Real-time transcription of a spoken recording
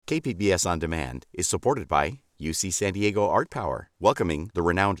KPBS On Demand is supported by UC San Diego Art Power, welcoming the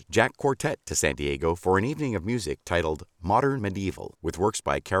renowned Jack Quartet to San Diego for an evening of music titled Modern Medieval, with works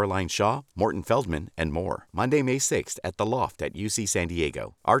by Caroline Shaw, Morton Feldman, and more. Monday, May 6th at The Loft at UC San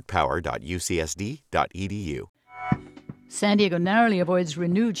Diego, artpower.ucsd.edu. San Diego narrowly avoids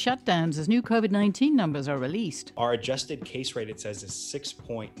renewed shutdowns as new COVID-19 numbers are released. Our adjusted case rate, it says, is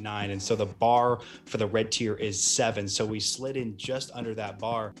 6.9, and so the bar for the red tier is 7, so we slid in just under that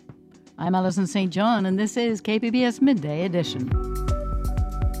bar. I'm Alison St. John, and this is KPBS Midday Edition.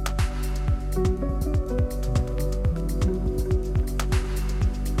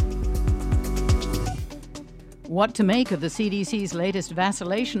 What to make of the CDC's latest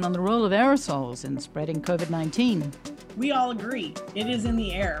vacillation on the role of aerosols in spreading COVID-19? We all agree. It is in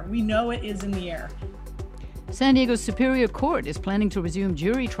the air. We know it is in the air. San Diego's Superior Court is planning to resume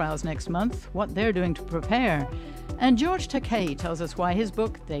jury trials next month, what they're doing to prepare. And George Takei tells us why his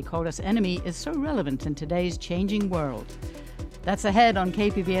book, They Called Us Enemy, is so relevant in today's changing world. That's ahead on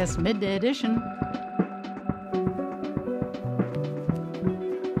KPBS Midday Edition.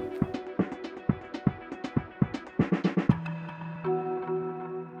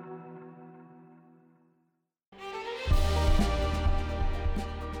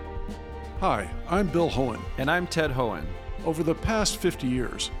 Hi, I'm Bill Hohen. And I'm Ted Hohen. Over the past 50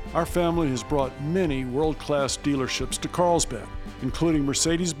 years, our family has brought many world-class dealerships to Carlsbad, including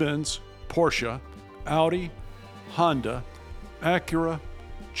Mercedes-Benz, Porsche, Audi, Honda, Acura,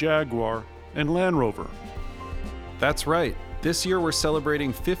 Jaguar, and Land Rover. That's right. This year we're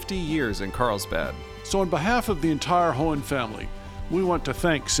celebrating 50 years in Carlsbad. So on behalf of the entire Hohen family, we want to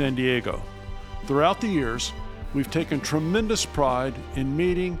thank San Diego. Throughout the years, we've taken tremendous pride in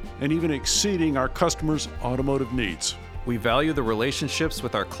meeting and even exceeding our customers' automotive needs. We value the relationships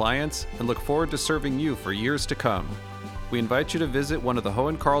with our clients and look forward to serving you for years to come. We invite you to visit one of the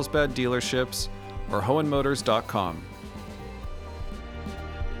Hohen Carlsbad dealerships or hohenmotors.com.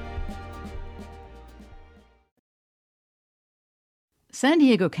 San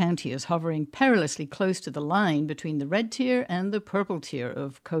Diego County is hovering perilously close to the line between the red tier and the purple tier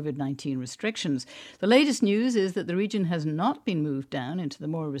of COVID-19 restrictions. The latest news is that the region has not been moved down into the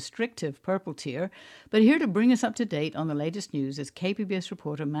more restrictive purple tier. But here to bring us up to date on the latest news is KPBS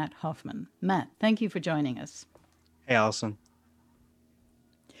reporter Matt Hoffman. Matt, thank you for joining us. Hey, Allison.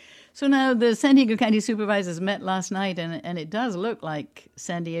 So now the San Diego County supervisors met last night, and it does look like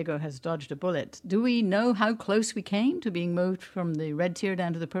San Diego has dodged a bullet. Do we know how close we came to being moved from the red tier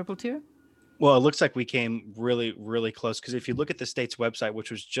down to the purple tier? Well, it looks like we came really, really close, because if you look at the state's website, which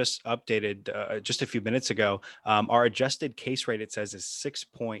was just updated just a few minutes ago, our adjusted case rate, it says, is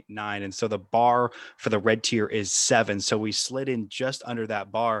 6.9. And so the bar for the red tier is 7. So we slid in just under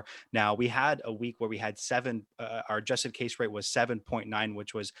that bar. Now, we had a week where we had 7. Our adjusted case rate was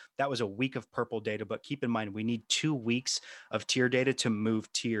 7.9, that was a week of purple data. But keep in mind, we need 2 weeks of tier data to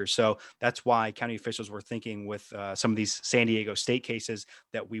move tiers. So that's why county officials were thinking with some of these San Diego state cases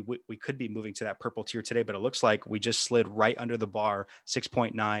that we could be moving to that purple tier today, but it looks like we just slid right under the bar,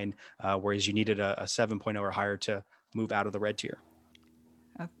 6.9, whereas you needed a 7.0 or higher to move out of the red tier.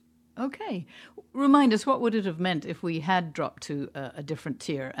 Okay. Remind us, what would it have meant if we had dropped to a different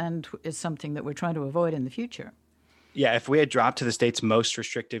tier, and is something that we're trying to avoid in the future? Yeah, if we had dropped to the state's most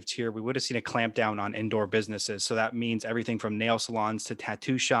restrictive tier, we would have seen a clampdown on indoor businesses. So that means everything from nail salons to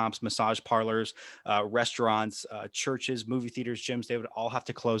tattoo shops, massage parlors, restaurants, churches, movie theaters, gyms. They would all have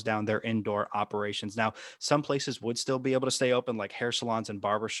to close down their indoor operations. Now, some places would still be able to stay open, like hair salons and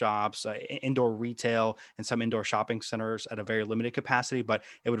barber shops, indoor retail, and some indoor shopping centers at a very limited capacity. But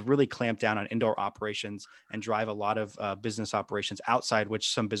it would really clamp down on indoor operations and drive a lot of business operations outside, which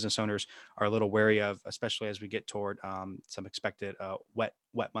some business owners are a little wary of, especially as we get toward some expected wet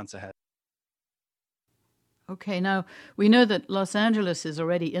months ahead. Okay, now we know that Los Angeles is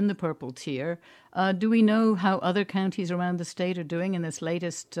already in the purple tier. Do we know how other counties around the state are doing in this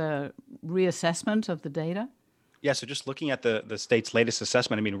latest reassessment of the data? Yeah, so just looking at the state's latest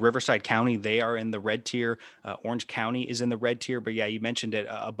assessment, I mean, Riverside County, they are in the red tier. Orange County is in the red tier. But yeah, you mentioned it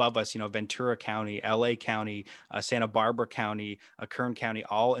above us, Ventura County, LA County, Santa Barbara County, Kern County,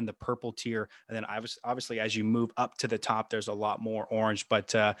 all in the purple tier. And then obviously, as you move up to the top, there's a lot more orange.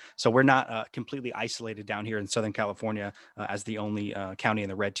 But so we're not completely isolated down here in Southern California as the only county in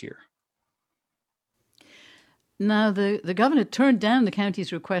the red tier. Now, the governor turned down the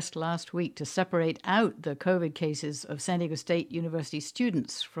county's request last week to separate out the COVID cases of San Diego State University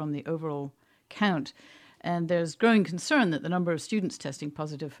students from the overall count. And there's growing concern that the number of students testing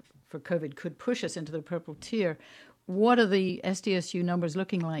positive for COVID could push us into the purple tier. What are the SDSU numbers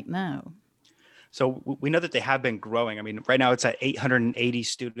looking like now? So we know that they have been growing. I mean, right now it's at 880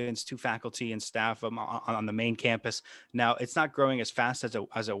 students, 2 faculty and staff on the main campus. Now it's not growing as fast as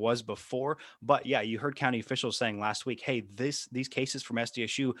it was before, but yeah, you heard county officials saying last week, hey, these cases from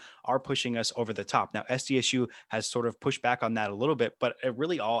SDSU are pushing us over the top. Now SDSU has sort of pushed back on that a little bit, but it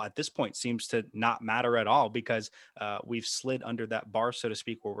really all at this point seems to not matter at all because we've slid under that bar, so to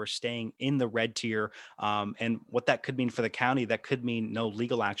speak, where we're staying in the red tier. And what that could mean for the county, that could mean no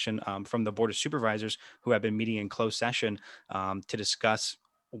legal action from the Board of Supervisors who have been meeting in closed session to discuss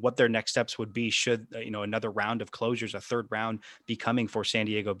what their next steps would be should another round of closures, a third round, be coming for San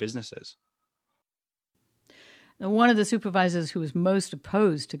Diego businesses. Now, one of the supervisors who was most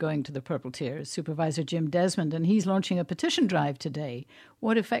opposed to going to the purple tier is Supervisor Jim Desmond, and he's launching a petition drive today.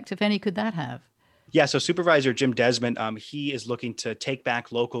 What effect, if any, could that have? Yeah, so Supervisor Jim Desmond, he is looking to take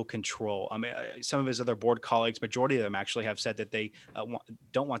back local control. Some of his other board colleagues, majority of them actually, have said that they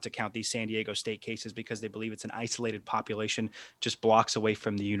don't want to count these San Diego State cases because they believe it's an isolated population just blocks away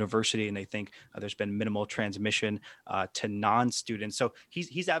from the university, and they think there's been minimal transmission to non-students. So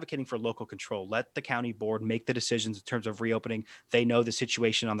he's advocating for local control. Let the county board make the decisions in terms of reopening. They know the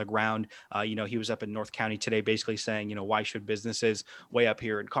situation on the ground. He was up in North County today basically saying, why should businesses way up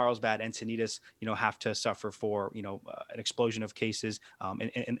here in Carlsbad, Encinitas, have to suffer for an explosion of cases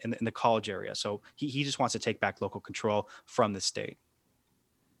in the college area. So he just wants to take back local control from the state.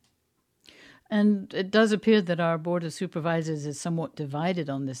 And it does appear that our Board of Supervisors is somewhat divided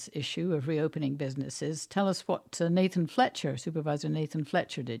on this issue of reopening businesses. Tell us what Supervisor Nathan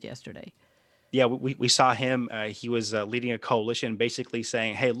Fletcher did yesterday. Yeah, we saw him. He was leading a coalition basically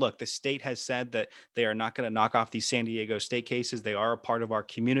saying, hey, look, the state has said that they are not going to knock off these San Diego State cases. They are a part of our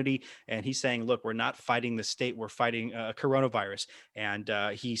community. And he's saying, look, we're not fighting the state. We're fighting coronavirus. And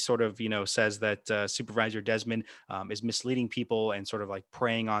he sort of, says that Supervisor Desmond is misleading people and sort of like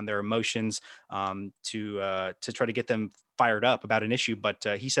preying on their emotions to try to get them fired up about an issue, but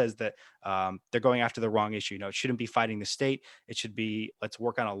he says that they're going after the wrong issue. It shouldn't be fighting the state. It should be, let's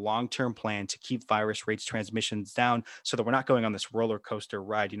work on a long-term plan to keep virus rates transmissions down so that we're not going on this roller coaster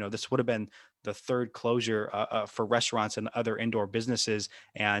ride. This would have been the third closure for restaurants and other indoor businesses.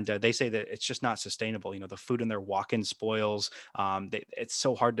 And they say that it's just not sustainable. The food in their walk-in spoils. It's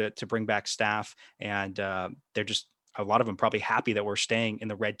so hard to bring back staff. And they're just, a lot of them probably happy that we're staying in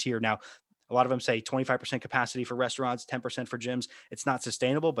the red tier. Now, a lot of them say 25% capacity for restaurants, 10% for gyms. It's not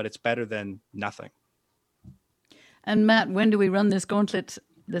sustainable, but it's better than nothing. And Matt, when do we run this gauntlet,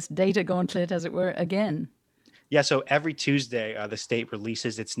 this data gauntlet, as it were, again? Yeah, so every Tuesday, the state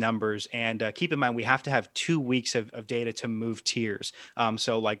releases its numbers. And keep in mind, we have to have 2 weeks of data to move tiers.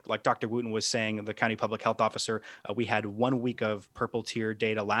 So like Dr. Wooten was saying, the county public health officer, we had 1 week of purple tier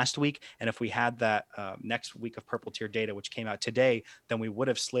data last week. And if we had that next week of purple tier data, which came out today, then we would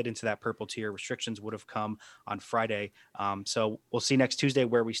have slid into that purple tier. Restrictions would have come on Friday. So we'll see next Tuesday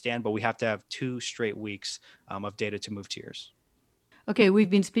where we stand, but we have to have 2 straight weeks of data to move tiers. Okay, we've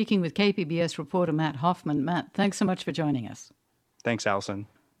been speaking with KPBS reporter Matt Hoffman. Matt, thanks so much for joining us. Thanks, Allison.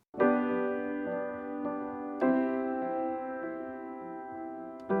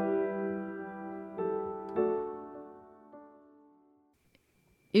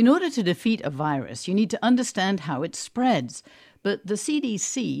 In order to defeat a virus, you need to understand how it spreads. But the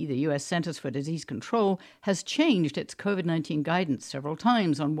CDC, the U.S. Centers for Disease Control, has changed its COVID-19 guidance several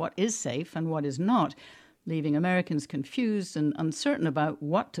times on what is safe and what is not, leaving Americans confused and uncertain about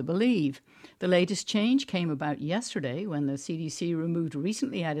what to believe. The latest change came about yesterday when the CDC removed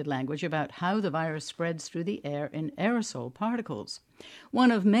recently added language about how the virus spreads through the air in aerosol particles.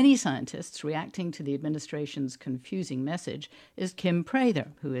 One of many scientists reacting to the administration's confusing message is Kim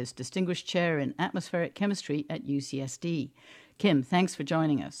Prather, who is Distinguished Chair in Atmospheric Chemistry at UCSD. Kim, thanks for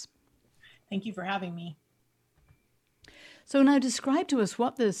joining us. Thank you for having me. So now describe to us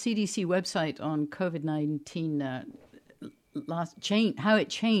what the CDC website on COVID-19 how it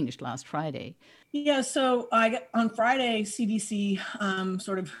changed last Friday. Yeah, so on Friday, CDC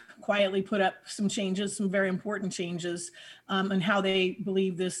sort of quietly put up some changes, some very important changes on how they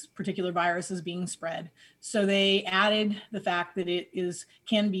believe this particular virus is being spread. So they added the fact that it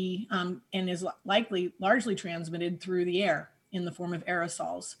can be and is likely largely transmitted through the air in the form of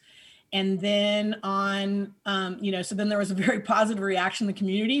aerosols. And then so then there was a very positive reaction in the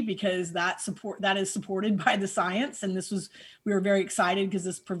community because that is supported by the science. And we were very excited because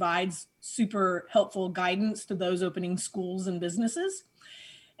this provides super helpful guidance to those opening schools and businesses.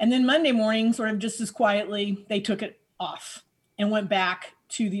 And then Monday morning, sort of just as quietly, they took it off and went back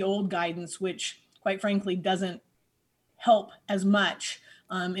to the old guidance, which quite frankly doesn't help as much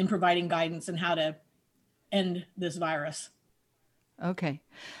in providing guidance on how to end this virus. Okay.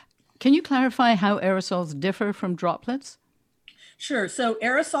 Can you clarify how aerosols differ from droplets? Sure. So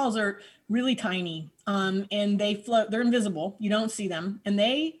aerosols are really tiny, and they float. They're invisible. You don't see them, and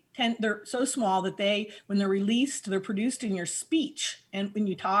they're so small that when they're released, they're produced in your speech, and when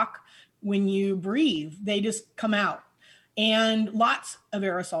you talk, when you breathe, they just come out. And lots of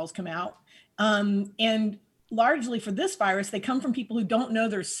aerosols come out, and largely for this virus, they come from people who don't know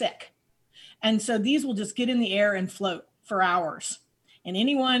they're sick, and so these will just get in the air and float for hours, and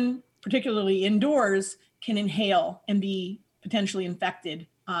anyone, particularly indoors, can inhale and be potentially infected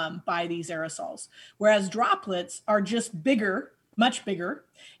by these aerosols, whereas droplets are just bigger, much bigger.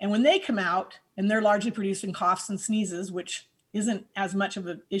 And when they come out, and they're largely produced in coughs and sneezes, which isn't as much of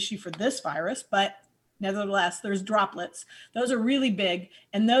an issue for this virus, but nevertheless, there's droplets. Those are really big,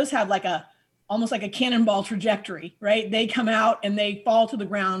 and those have almost like a cannonball trajectory, right? They come out and they fall to the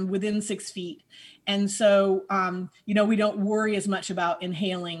ground within 6 feet. And so, we don't worry as much about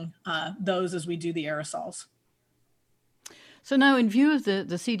inhaling those as we do the aerosols. So now, in view of the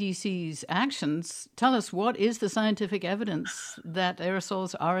CDC's actions, tell us, what is the scientific evidence that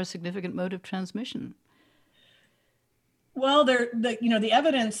aerosols are a significant mode of transmission? Well, the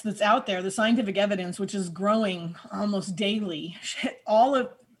evidence that's out there, the scientific evidence, which is growing almost daily, all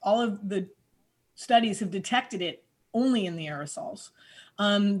of the studies have detected it only in the aerosols.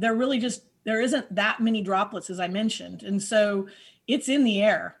 There isn't that many droplets, as I mentioned, and so it's in the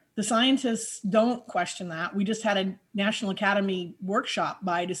air. The scientists don't question that. We just had a National Academy workshop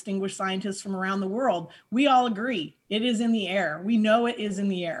by distinguished scientists from around the world. We all agree it is in the air. We know it is in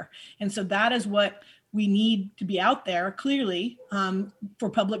the air. And so that is what we need to be out there clearly for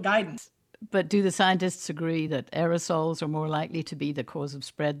public guidance. But do the scientists agree that aerosols are more likely to be the cause of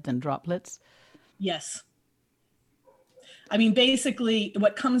spread than droplets? Yes. I mean, basically,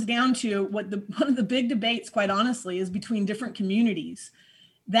 what comes down to one of the big debates, quite honestly, is between different communities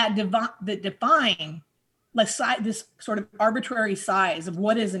that define this sort of arbitrary size of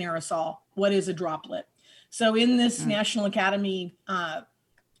what is an aerosol, what is a droplet. So in this National Academy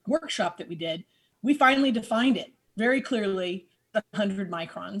workshop that we did, we finally defined it very clearly, 100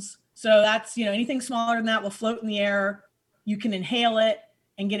 microns. So that's, anything smaller than that will float in the air. You can inhale it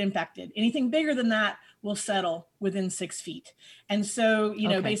and get infected. Anything bigger than that will settle within 6 feet. And so,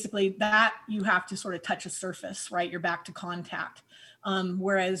 basically that you have to sort of touch a surface, right? You're back to contact.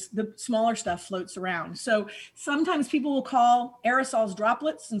 Whereas the smaller stuff floats around. So sometimes people will call aerosols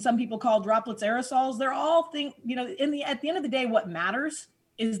droplets, and some people call droplets aerosols. They're all at the end of the day, what matters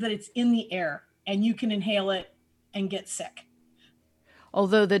is that it's in the air and you can inhale it and get sick.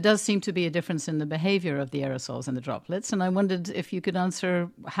 Although there does seem to be a difference in the behavior of the aerosols and the droplets. And I wondered if you could answer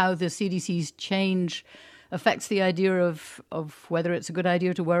how the CDC's change affects the idea of whether it's a good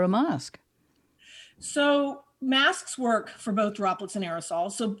idea to wear a mask. So masks work for both droplets and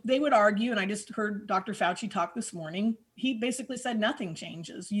aerosols. So they would argue, and I just heard Dr. Fauci talk this morning, he basically said nothing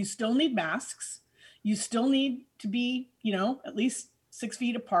changes. You still need masks. You still need to be, at least 6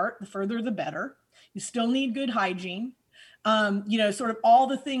 feet apart. The further, the better. You still need good hygiene. Sort of all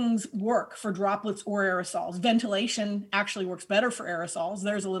the things work for droplets or aerosols. Ventilation actually works better for aerosols.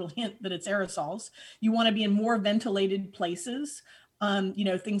 There's a little hint that it's aerosols. You want to be in more ventilated places.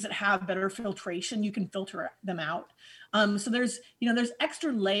 Things that have better filtration, you can filter them out. So there's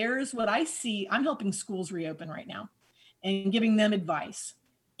extra layers. What I see, I'm helping schools reopen right now and giving them advice.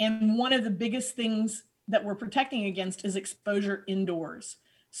 And one of the biggest things that we're protecting against is exposure indoors.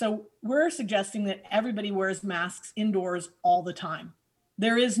 So we're suggesting that everybody wears masks indoors all the time.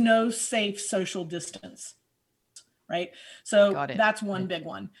 There is no safe social distance, right? So that's one big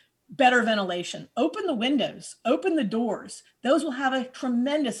one. Better ventilation. Open the windows, open the doors. Those will have a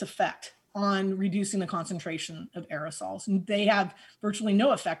tremendous effect on reducing the concentration of aerosols. And they have virtually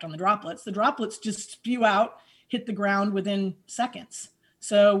no effect on the droplets. The droplets just spew out, hit the ground within seconds.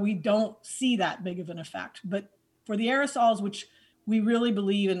 So we don't see that big of an effect. But for the aerosols, which we really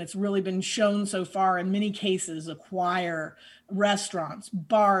believe, and it's really been shown so far in many cases, acquire restaurants,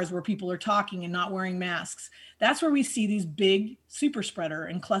 bars where people are talking and not wearing masks. That's where we see these big super spreader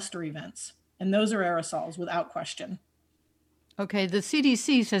and cluster events. And those are aerosols without question. Okay, the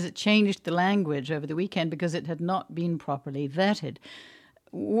CDC says it changed the language over the weekend because it had not been properly vetted.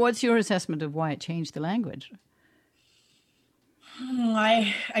 What's your assessment of why it changed the language?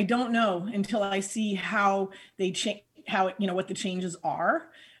 I don't know until I see how they change. What the changes are.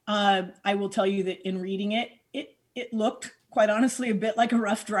 I will tell you that in reading it looked, quite honestly, a bit like a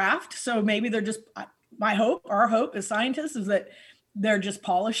rough draft. So maybe they're just, our hope as scientists is that they're just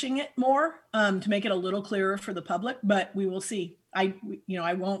polishing it more to make it a little clearer for the public, but we will see. I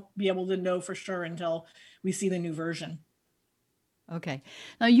won't be able to know for sure until we see the new version. Okay.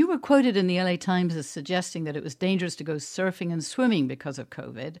 Now, you were quoted in the LA Times as suggesting that it was dangerous to go surfing and swimming because of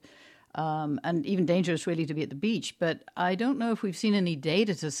COVID, and even dangerous really to be at the beach. But I don't know if we've seen any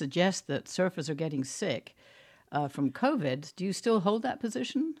data to suggest that surfers are getting sick from COVID. Do you still hold that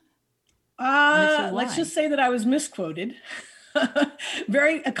position? Let's just say that I was misquoted.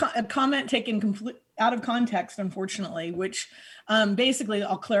 A comment taken out of context, unfortunately, which basically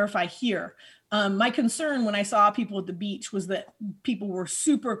I'll clarify here. My concern when I saw people at the beach was that people were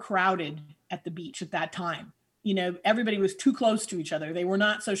super crowded at the beach at that time. You know, everybody was too close to each other. They were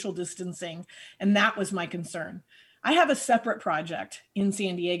not social distancing. And that was my concern. I have a separate project in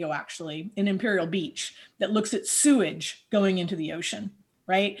San Diego, actually, in Imperial Beach, that looks at sewage going into the ocean,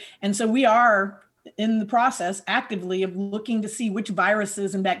 right? And so we are in the process actively of looking to see which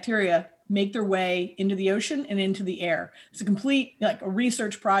viruses and bacteria make their way into the ocean and into the air. It's a complete, like a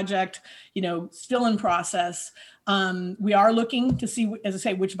research project, you know, still in process. We are looking to see, as I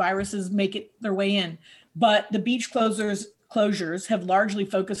say, which viruses make it their way in. But the beach closures have largely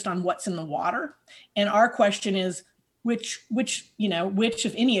focused on what's in the water. And our question is, which,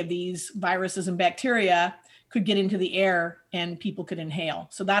 if any of these viruses and bacteria could get into the air and people could inhale.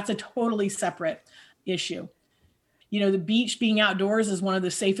 So that's a totally separate issue. You know, the beach, being outdoors, is one of the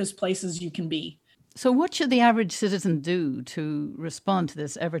safest places you can be. So what should the average citizen do to respond to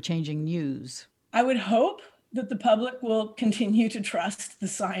this ever-changing news? I would hope that the public will continue to trust the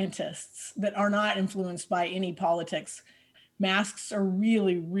scientists that are not influenced by any politics. Masks are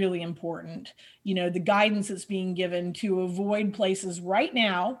really, really important. You know, the guidance that's being given to avoid places right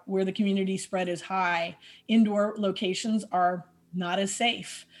now where the community spread is high, indoor locations are not as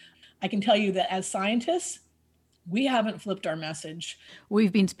safe. I can tell you that as scientists, we haven't flipped our message.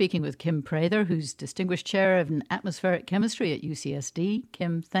 We've been speaking with Kim Prather, who's Distinguished Chair of Atmospheric Chemistry at UCSD.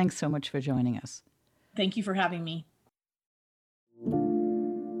 Kim, thanks so much for joining us. Thank you for having me.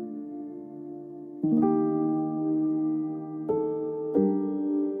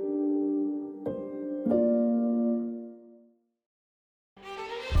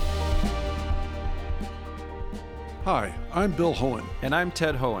 Hi, I'm Bill Hohen. And I'm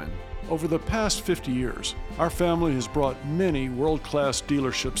Ted Hohen. Over the past 50 years, our family has brought many world-class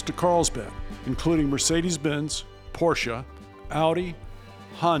dealerships to Carlsbad, including Mercedes-Benz, Porsche, Audi,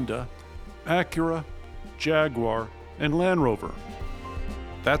 Honda, Acura, Jaguar, and Land Rover.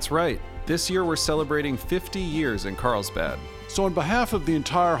 That's right. This year we're celebrating 50 years in Carlsbad. So on behalf of the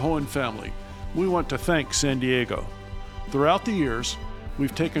entire Hohen family, we want to thank San Diego. Throughout the years,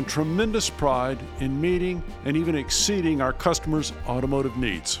 we've taken tremendous pride in meeting and even exceeding our customers' automotive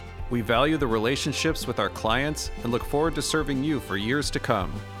needs. We value the relationships with our clients and look forward to serving you for years to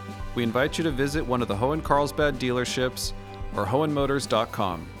come. We invite you to visit one of the Hohen Carlsbad dealerships or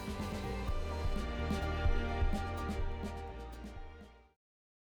hohenmotors.com.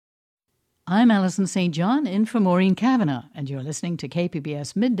 I'm Alison St. John, in for Maureen Kavanagh, and you're listening to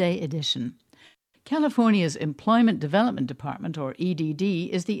KPBS Midday Edition. California's Employment Development Department, or EDD,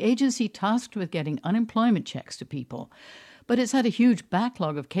 is the agency tasked with getting unemployment checks to people. But it's had a huge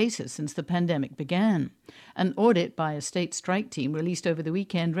backlog of cases since the pandemic began. An audit by a state strike team released over the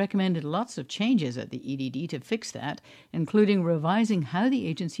weekend recommended lots of changes at the EDD to fix that, including revising how the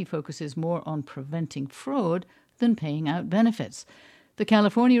agency focuses more on preventing fraud than paying out benefits. The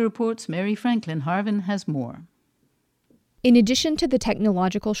California Report's Mary Franklin Harvin has more. In addition to the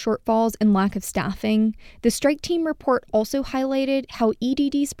technological shortfalls and lack of staffing, the strike team report also highlighted how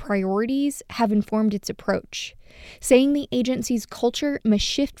EDD's priorities have informed its approach, saying the agency's culture must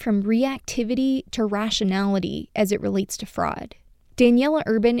shift from reactivity to rationality as it relates to fraud. Daniela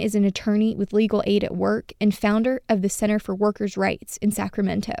Urban is an attorney with Legal Aid at Work and founder of the Center for Workers' Rights in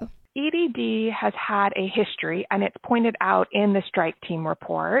Sacramento. EDD has had a history, and it's pointed out in the strike team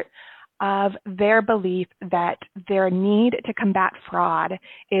report, of their belief that their need to combat fraud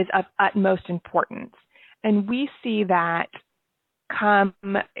is of utmost importance. And we see that come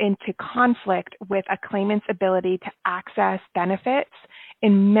into conflict with a claimant's ability to access benefits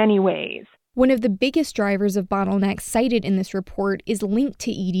in many ways. One of the biggest drivers of bottlenecks cited in this report is linked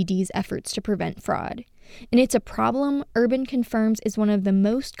to EDD's efforts to prevent fraud. And it's a problem Urban confirms is one of the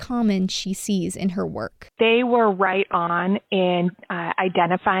most common she sees in her work. They were right on in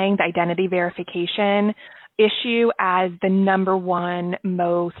identifying the identity verification issue as the number one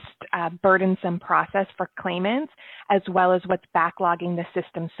most burdensome process for claimants, as well as what's backlogging the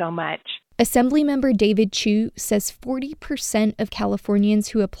system so much. Assemblymember David Chu says 40% of Californians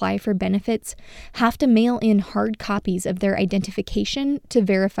who apply for benefits have to mail in hard copies of their identification to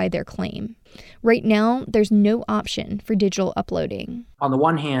verify their claim. Right now, there's no option for digital uploading. On the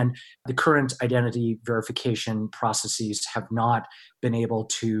one hand, the current identity verification processes have not been able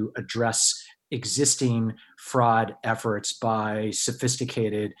to address existing fraud efforts by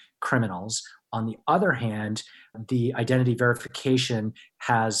sophisticated criminals. On the other hand, the identity verification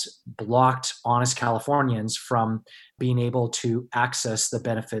has blocked honest Californians from being able to access the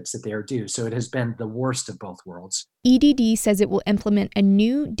benefits that they are due. So it has been the worst of both worlds. EDD says it will implement a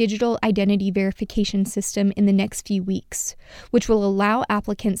new digital identity verification system in the next few weeks, which will allow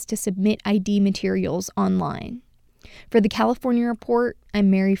applicants to submit ID materials online. For the California Report, I'm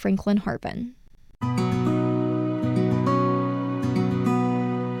Mary Franklin Harvin.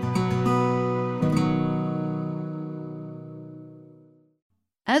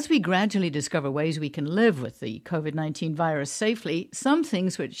 As we gradually discover ways we can live with the COVID-19 virus safely, some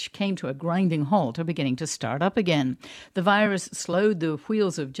things which came to a grinding halt are beginning to start up again. The virus slowed the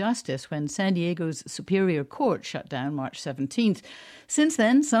wheels of justice when San Diego's Superior Court shut down March 17th. Since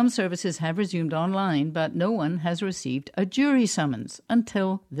then, some services have resumed online, but no one has received a jury summons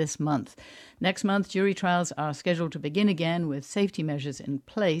until this month. Next month, jury trials are scheduled to begin again with safety measures in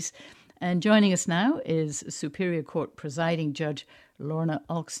place. And joining us now is Superior Court Presiding Judge Lorna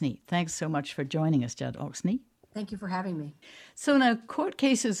Olksney. Thanks so much for joining us, Judge Olksney. Thank you for having me. So now, court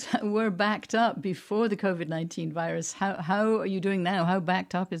cases were backed up before the COVID-19 virus. How are you doing now? How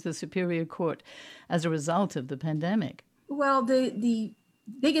backed up is the Superior Court as a result of the pandemic? Well, the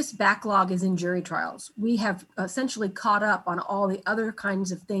biggest backlog is in jury trials. We have essentially caught up on all the other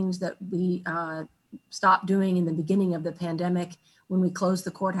kinds of things that we stopped doing in the beginning of the pandemic when we closed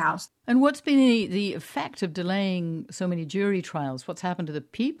the courthouse. And what's been the effect of delaying so many jury trials? What's happened to the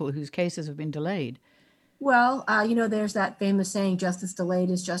people whose cases have been delayed? Well, there's that famous saying, justice delayed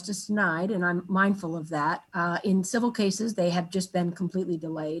is justice denied, and I'm mindful of that. In civil cases, they have just been completely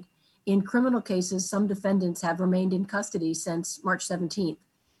delayed. In criminal cases, some defendants have remained in custody since March 17th.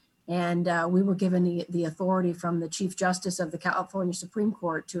 And we were given the authority from the Chief Justice of the California Supreme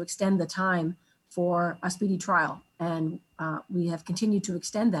Court to extend the time for a speedy trial. And we have continued to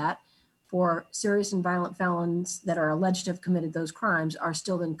extend that for serious and violent felons that are alleged to have committed those crimes are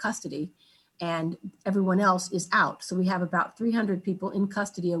still in custody, and everyone else is out. So we have about 300 people in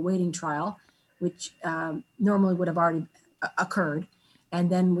custody awaiting trial, which normally would have already occurred. And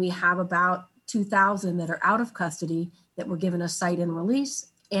then we have about 2,000 that are out of custody that were given a cite and release,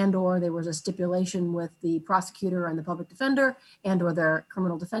 and or there was a stipulation with the prosecutor and the public defender and or their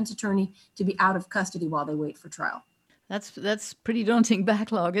criminal defense attorney to be out of custody while they wait for trial. That's pretty daunting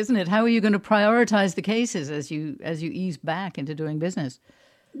backlog, isn't it? How are you going to prioritize the cases as you ease back into doing business?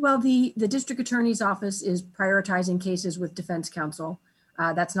 Well, the district attorney's office is prioritizing cases with defense counsel.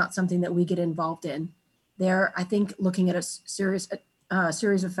 That's not something that we get involved in. They're, I think, looking at a series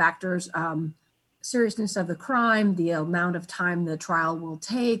of factors, seriousness of the crime, the amount of time the trial will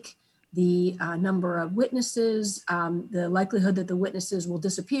take, the number of witnesses, the likelihood that the witnesses will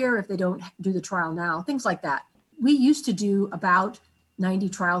disappear if they don't do the trial now, things like that. We used to do about 90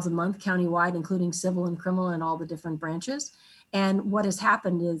 trials a month countywide, including civil and criminal and all the different branches. And what has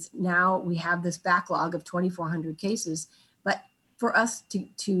happened is now we have this backlog of 2,400 cases. But for us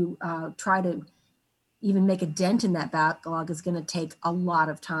to try to even make a dent in that backlog is going to take a lot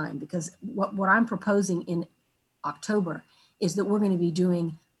of time, because what I'm proposing in October is that we're going to be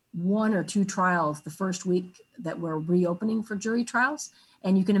doing 1 or 2 trials the first week that we're reopening for jury trials.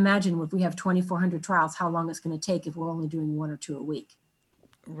 And you can imagine if we have 2,400 trials, how long it's going to take if we're only doing 1 or 2 a week.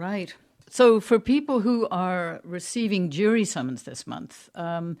 Right. So for people who are receiving jury summons this month,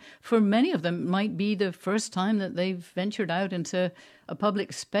 for many of them, it might be the first time that they've ventured out into a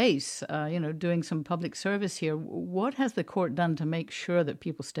public space, doing some public service here. What has the court done to make sure that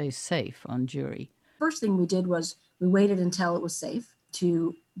people stay safe on jury? First thing we did was we waited until it was safe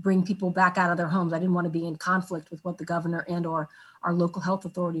to bring people back out of their homes. I didn't want to be in conflict with what the governor and or our local health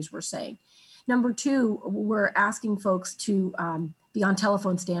authorities were saying. Number 2, we're asking folks to be on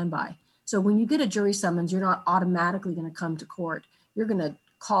telephone standby. So when you get a jury summons, you're not automatically going to come to court. You're going to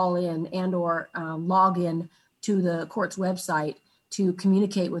call in and or log in to the court's website to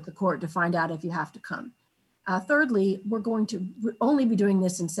communicate with the court to find out if you have to come. Thirdly, we're going to only be doing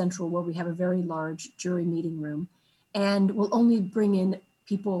this in Central, where we have a very large jury meeting room, and we'll only bring in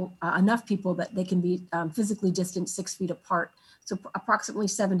people, enough people that they can be physically distant 6 feet apart. So approximately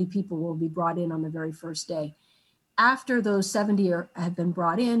 70 people will be brought in on the very first day. After those 70 have been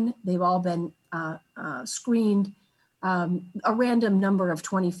brought in, they've all been screened A random number of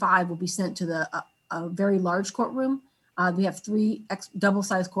 25 will be sent to a very large courtroom. We have 3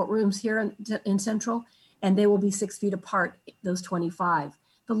 double-sized courtrooms here in Central, and they will be 6 feet apart, those 25.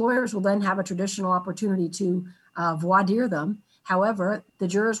 The lawyers will then have a traditional opportunity to voir dire them. However, the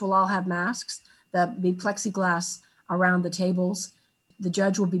jurors will all have masks. There'll be plexiglass around the tables. The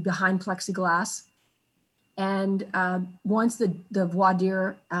judge will be behind plexiglass. And once the voir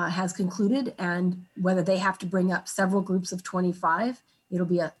dire has concluded, and whether they have to bring up several groups of 25, it'll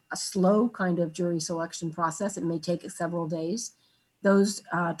be a slow kind of jury selection process. It may take several days. Those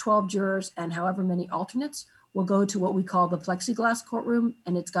 12 jurors and however many alternates will go to what we call the plexiglass courtroom,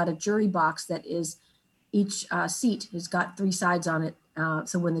 and it's got a jury box that is, each seat has got 3 sides on it.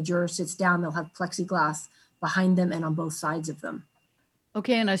 So when the juror sits down, they'll have plexiglass behind them and on both sides of them.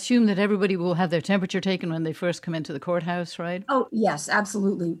 Okay, and I assume that everybody will have their temperature taken when they first come into the courthouse, right? Oh, yes,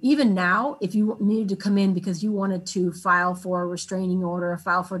 absolutely. Even now, if you needed to come in because you wanted to file for a restraining order,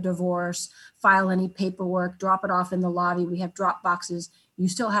 file for divorce, file any paperwork, drop it off in the lobby, we have drop boxes. You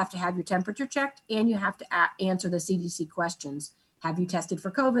still have to have your temperature checked, and you have to answer the CDC questions. Have you tested for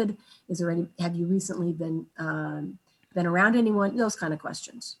COVID? Have you recently been around anyone? Those kind of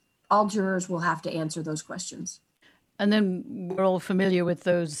questions. All jurors will have to answer those questions. And then we're all familiar with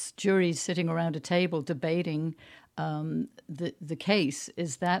those juries sitting around a table debating the case.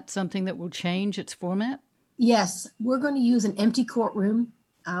 Is that something that will change its format? Yes, we're going to use an empty courtroom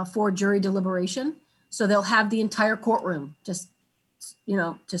for jury deliberation. So they'll have the entire courtroom just,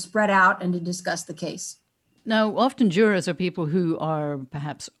 to spread out and to discuss the case. Now, often jurors are people who are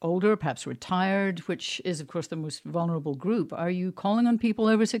perhaps older, perhaps retired, which is, of course, the most vulnerable group. Are you calling on people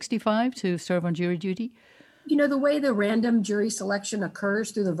over 65 to serve on jury duty? The way the random jury selection occurs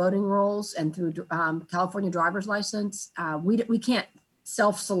through the voting rolls and through California driver's license, we can't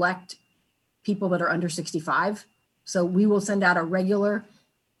self-select people that are under 65. So we will send out a regular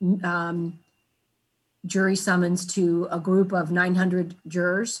jury summons to a group of 900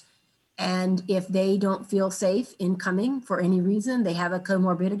 jurors. And if they don't feel safe in coming for any reason, they have a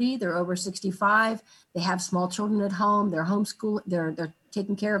comorbidity, they're over 65, they have small children at home, they're homeschooled, they're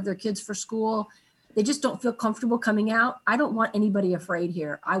taking care of their kids for school, they just don't feel comfortable coming out. I don't want anybody afraid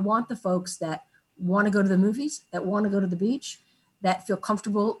here. I want the folks that want to go to the movies, that want to go to the beach, that feel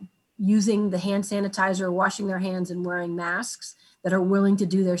comfortable using the hand sanitizer, washing their hands and wearing masks, that are willing to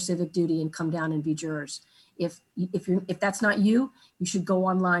do their civic duty and come down and be jurors. If that's not you, you should go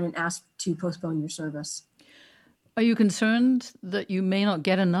online and ask to postpone your service. Are you concerned that you may not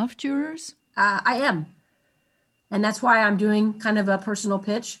get enough jurors? I am. And that's why I'm doing kind of a personal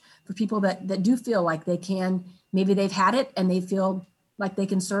pitch for people that do feel like they can, maybe they've had it and they feel like they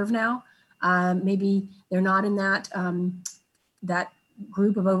can serve now. Maybe they're not in that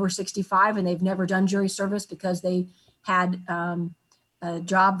group of over 65 and they've never done jury service because they had a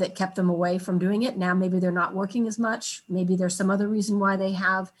job that kept them away from doing it. Now maybe they're not working as much. Maybe there's some other reason why they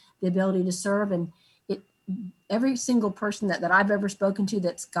have the ability to serve. And every single person that I've ever spoken to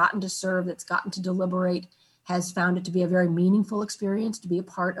that's gotten to serve, that's gotten to deliberate, has found it to be a very meaningful experience to be a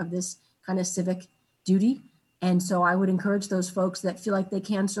part of this kind of civic duty. And so I would encourage those folks that feel like they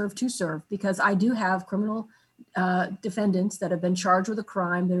can serve to serve, because I do have criminal defendants that have been charged with a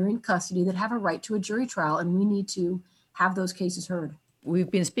crime, that are in custody, that have a right to a jury trial, and we need to have those cases heard.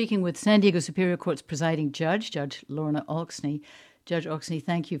 We've been speaking with San Diego Superior Court's presiding judge, Judge Lorna Oxney. Judge Oxney,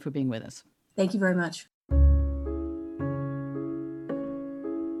 thank you for being with us. Thank you very much.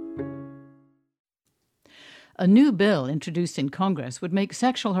 A new bill introduced in Congress would make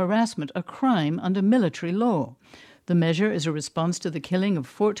sexual harassment a crime under military law. The measure is a response to the killing of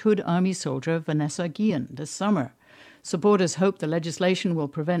Fort Hood Army soldier Vanessa Guillen this summer. Supporters hope the legislation will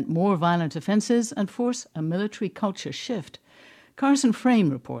prevent more violent offenses and force a military culture shift. Carson Frame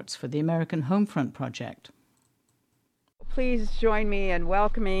reports for the American Homefront Project. Please join me in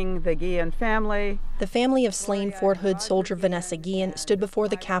welcoming the Guillen family. The family of slain Fort Hood soldier Vanessa Guillen stood before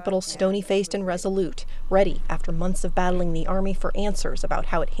the Capitol stony-faced and resolute, ready after months of battling the Army for answers about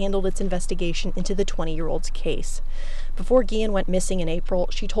how it handled its investigation into the 20-year-old's case. Before Guillen went missing in April,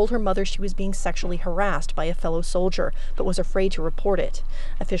 she told her mother she was being sexually harassed by a fellow soldier, but was afraid to report it.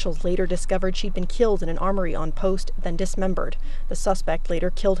 Officials later discovered she'd been killed in an armory on post, then dismembered. The suspect later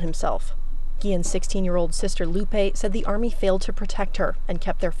killed himself. Guillen's 16-year-old sister Lupe said the Army failed to protect her and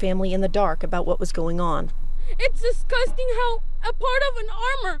kept their family in the dark about what was going on. It's disgusting how a part of an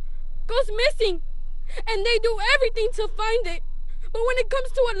armor goes missing, and they do everything to find it. But when it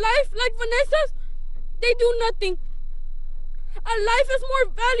comes to a life like Vanessa's, they do nothing. A life is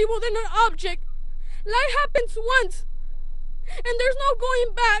more valuable than an object. Life happens once, and there's no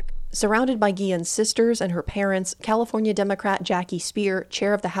going back. Surrounded by Guillen's sisters and her parents, California Democrat Jackie Speer,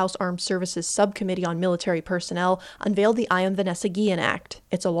 chair of the House Armed Services Subcommittee on Military Personnel, unveiled the I Am Vanessa Guillen Act.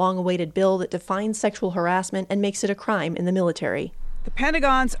 It's a long-awaited bill that defines sexual harassment and makes it a crime in the military. The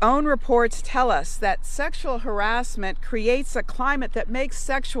Pentagon's own reports tell us that sexual harassment creates a climate that makes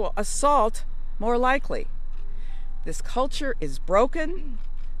sexual assault more likely. This culture is broken.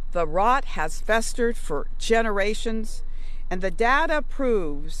 The rot has festered for generations. And the data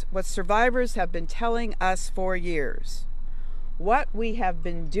proves what survivors have been telling us for years. What we have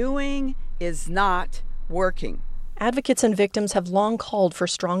been doing is not working. Advocates and victims have long called for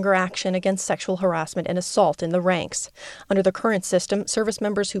stronger action against sexual harassment and assault in the ranks. Under the current system, service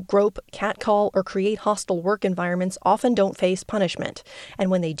members who grope, catcall, or create hostile work environments often don't face punishment.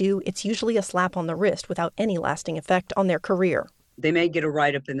 And when they do, it's usually a slap on the wrist without any lasting effect on their career. They may get a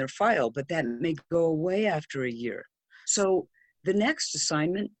write-up in their file, but that may go away after a year. So the next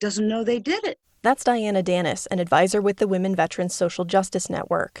assignment doesn't know they did it. That's Diana Danis, an advisor with the Women Veterans Social Justice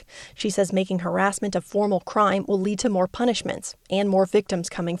Network. She says making harassment a formal crime will lead to more punishments and more victims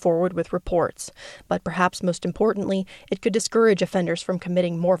coming forward with reports. But perhaps most importantly, it could discourage offenders from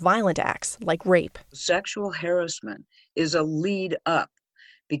committing more violent acts like rape. Sexual harassment is a lead up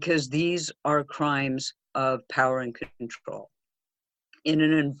because these are crimes of power and control in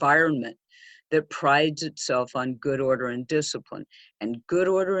an environment that prides itself on good order and discipline. And good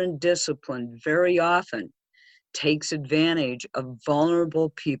order and discipline very often takes advantage of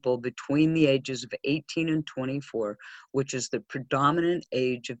vulnerable people between the ages of 18 and 24, which is the predominant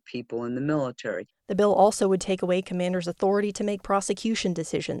age of people in the military. The bill also would take away commanders' authority to make prosecution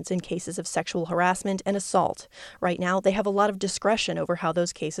decisions in cases of sexual harassment and assault. Right now, they have a lot of discretion over how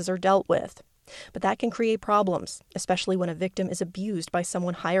those cases are dealt with. But that can create problems, especially when a victim is abused by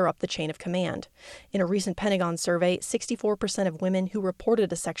someone higher up the chain of command. In a recent Pentagon survey, 64% of women who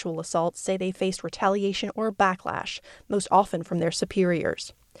reported a sexual assault say they faced retaliation or backlash, most often from their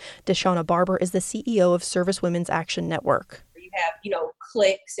superiors. Deshauna Barber is the CEO of Service Women's Action Network. You have,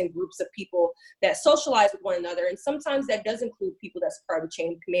 cliques and groups of people that socialize with one another. And sometimes that does include people that's part of the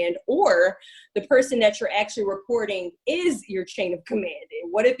chain of command, or the person that you're actually reporting is your chain of command.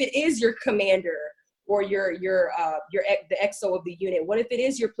 And what if it is your commander or the XO of the unit? What if it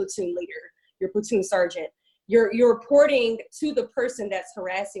is your platoon leader, your platoon sergeant? You're reporting to the person that's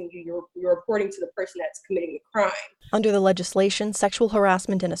harassing you. You're reporting to the person that's committing the crime. Under the legislation, sexual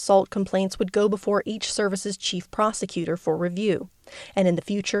harassment and assault complaints would go before each service's chief prosecutor for review. And in the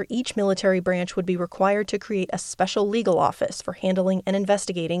future, each military branch would be required to create a special legal office for handling and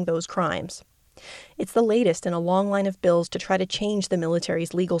investigating those crimes. It's the latest in a long line of bills to try to change the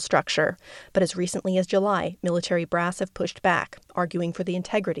military's legal structure. But as recently as July, military brass have pushed back, arguing for the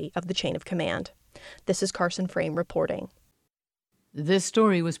integrity of the chain of command. This is Carson Frame reporting. This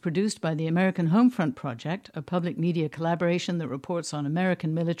story was produced by the American Homefront Project, a public media collaboration that reports on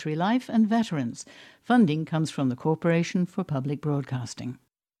American military life and veterans. Funding comes from the Corporation for Public Broadcasting.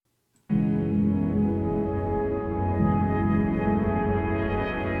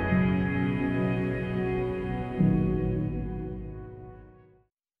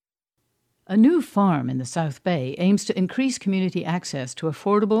 A new farm in the South Bay aims to increase community access to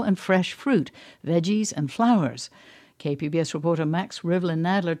affordable and fresh fruit, veggies and flowers. KPBS reporter Max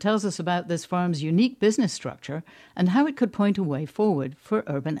Rivlin-Nadler tells us about this farm's unique business structure and how it could point a way forward for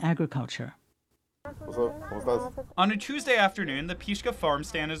urban agriculture. On a Tuesday afternoon, the Pishka farm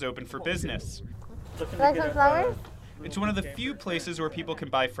stand is open for business. Like some flowers? It's one of the few places where people can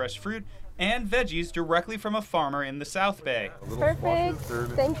buy fresh fruit and veggies directly from a farmer in the South Bay. Perfect.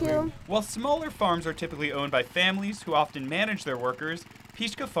 Thank you. While smaller farms are typically owned by families who often manage their workers,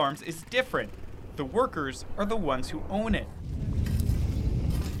 Pishka Farms is different. The workers are the ones who own it.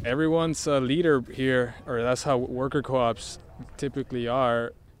 Everyone's a leader here, or that's how worker co-ops typically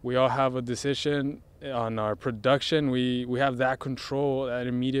are. We all have a decision on our production. We have that control, that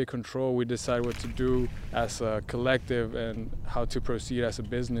immediate control. We decide what to do as a collective and how to proceed as a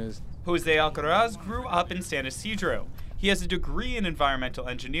business. Jose Alcaraz grew up in San Isidro. He has a degree in environmental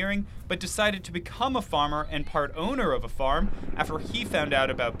engineering, but decided to become a farmer and part owner of a farm after he found out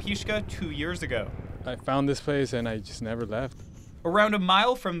about Pishka 2 years ago. I found this place and I just never left. Around a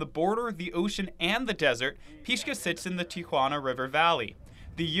mile from the border, the ocean, and the desert, Pishka sits in the Tijuana River Valley.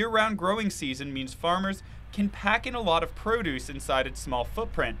 The year-round growing season means farmers can pack in a lot of produce inside its small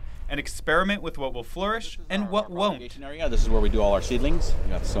footprint and experiment with what will flourish and what won't. This is where we do all our seedlings. We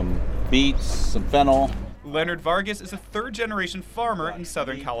got some beets, some fennel. Leonard Vargas is a third-generation farmer in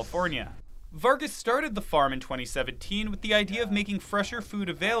Southern California. Vargas started the farm in 2017 with the idea of making fresher food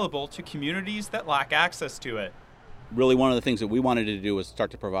available to communities that lack access to it. Really, one of the things that we wanted to do was start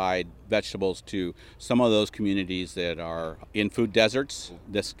to provide vegetables to some of those communities that are in food deserts.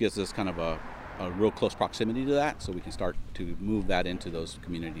 This gives us kind of a real close proximity to that, so we can start to move that into those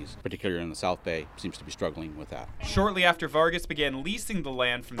communities, particularly in the South Bay, seems to be struggling with that. Shortly after Vargas began leasing the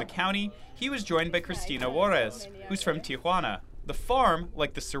land from the county, he was joined by Cristina Juarez, who's from Tijuana. The farm,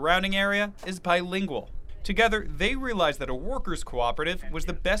 like the surrounding area, is bilingual. Together, they realized that a workers' cooperative was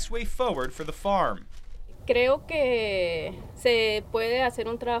the best way forward for the farm. Creo que se puede hacer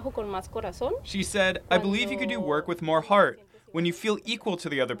un trabajo con más corazón. She said, I believe you could do work with more heart, when you feel equal to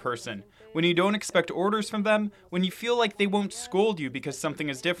the other person, when you don't expect orders from them, when you feel like they won't scold you because something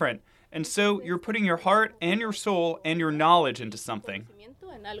is different. And so you're putting your heart and your soul and your knowledge into something.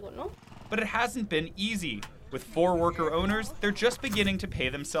 But it hasn't been easy. With 4 worker owners, they're just beginning to pay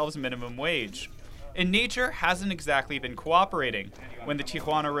themselves minimum wage. And nature hasn't exactly been cooperating. When the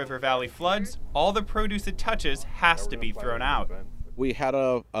Tijuana River Valley floods, all the produce it touches has to be thrown out. We had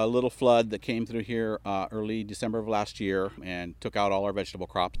a little flood that came through here early December of last year and took out all our vegetable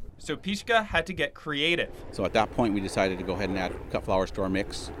crops. So Pishka had to get creative. So at that point, we decided to go ahead and add cut flowers to our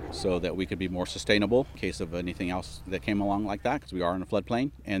mix so that we could be more sustainable in case of anything else that came along like that, because we are in a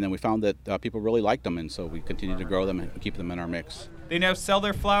floodplain. And then we found that people really liked them, and so we continued to grow them and keep them in our mix. They now sell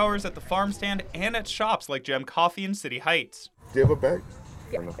their flowers at the farm stand and at shops like Gem Coffee in City Heights. Do you have a bag?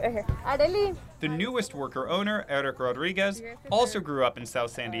 The newest worker owner, Eric Rodriguez, also grew up in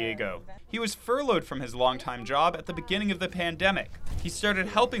South San Diego. He was furloughed from his longtime job at the beginning of the pandemic. He started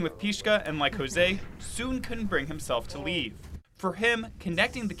helping with Pishka and, like Jose, soon couldn't bring himself to leave. For him,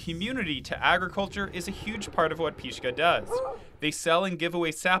 connecting the community to agriculture is a huge part of what Pishka does. They sell and give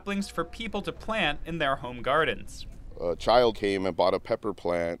away saplings for people to plant in their home gardens. A child came and bought a pepper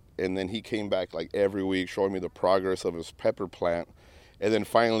plant, and then he came back like every week showing me the progress of his pepper plant. And then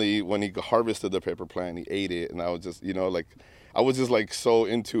finally, when he harvested the pepper plant, he ate it. And I was just, I was just like so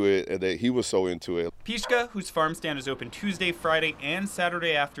into it, and that he was so into it. Pishka, whose farm stand is open Tuesday, Friday, and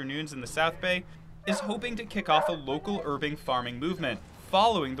Saturday afternoons in the South Bay, is hoping to kick off a local urban farming movement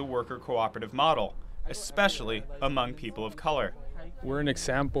following the worker cooperative model, especially among people of color. We're an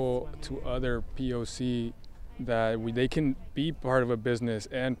example to other POC that they can be part of a business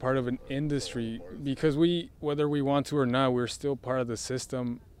and part of an industry, because whether we want to or not, we're still part of the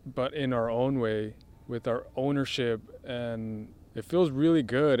system, but in our own way, with our ownership, and it feels really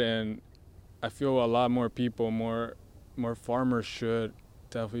good. And I feel a lot more people, more farmers should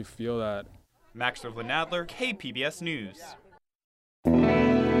definitely feel that. Max Nadler, KPBS News.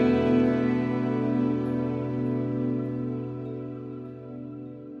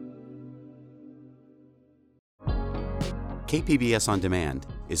 KPBS On Demand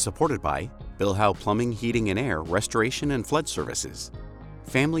is supported by Bill Howe Plumbing, Heating and Air, Restoration and Flood Services.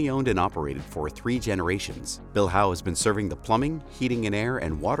 Family owned and operated for 3 generations, Bill Howe has been serving the plumbing, heating and air,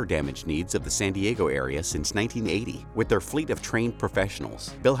 and water damage needs of the San Diego area since 1980. With their fleet of trained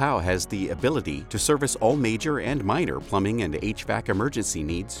professionals, Bill Howe has the ability to service all major and minor plumbing and HVAC emergency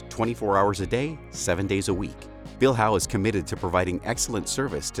needs 24 hours a day, 7 days a week. Bill Howe is committed to providing excellent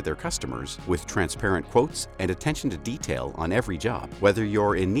service to their customers with transparent quotes and attention to detail on every job. Whether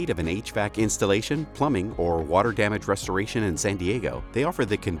you're in need of an HVAC installation, plumbing, or water damage restoration in San Diego, they offer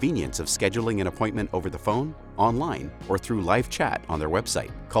the convenience of scheduling an appointment over the phone, online, or through live chat on their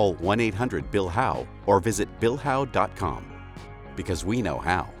website. Call 1-800-BILL-HOWE or visit billhowe.com, because we know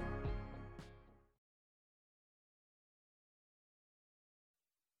how.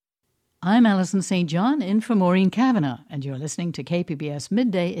 I'm Alison St. John, in for Maureen Kavanagh, and you're listening to KPBS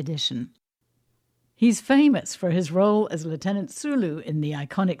Midday Edition. He's famous for his role as Lieutenant Sulu in the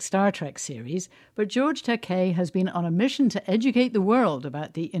iconic Star Trek series, but George Takei has been on a mission to educate the world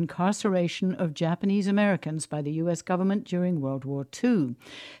about the incarceration of Japanese Americans by the U.S. government during World War II.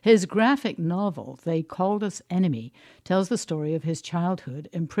 His graphic novel, They Called Us Enemy, tells the story of his childhood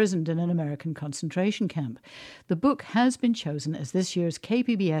imprisoned in an American concentration camp. The book has been chosen as this year's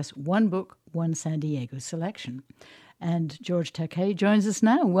KPBS One Book, One San Diego selection. And George Takei joins us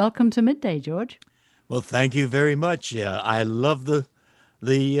now. Welcome to Midday, George. Well, thank you very much. I love the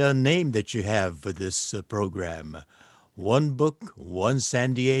name that you have for this program. One Book, One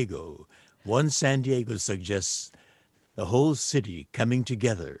San Diego. One San Diego suggests the whole city coming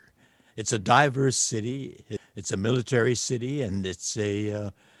together. It's a diverse city. It's a military city, and it's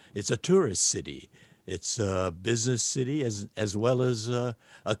a tourist city. It's a business city as well as a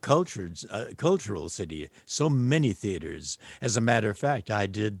cultural city. So many theaters. As a matter of fact, I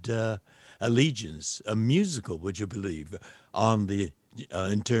did Allegiance, a musical, would you believe, on the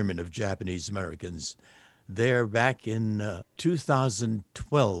internment of Japanese Americans there back in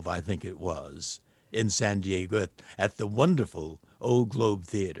 2012, I think it was. in San Diego at the wonderful Old Globe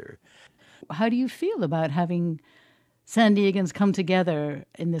Theater. How do you feel about having San Diegans come together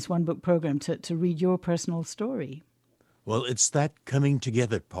in this one book program to read your personal story? Well, it's that coming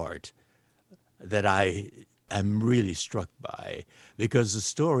together part that I am really struck by, because the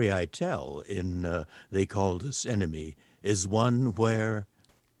story I tell in They Called Us Enemy is one where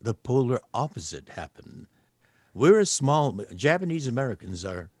the polar opposite happened. Japanese Americans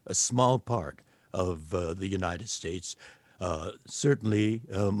are a small part of the United States, certainly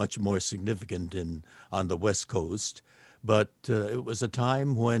much more significant on the West Coast, but it was a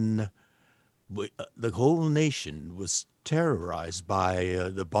time when the whole nation was terrorized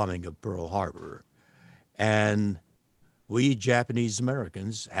by the bombing of Pearl Harbor. And we Japanese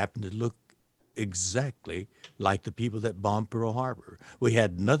Americans happened to look exactly like the people that bombed Pearl Harbor. We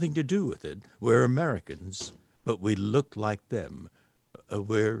had nothing to do with it. We're Americans, but we looked like them.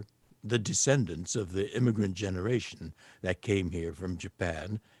 We're the descendants of the immigrant generation that came here from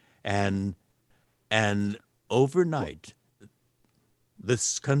Japan. And overnight,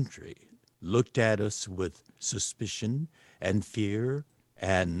 this country looked at us with suspicion and fear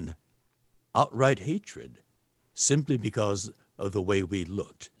and outright hatred, simply because of the way we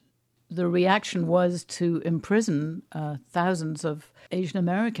looked. The reaction was to imprison thousands of Asian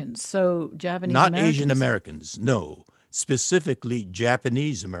Americans. So Japanese Not Americans... Asian Americans, no. Specifically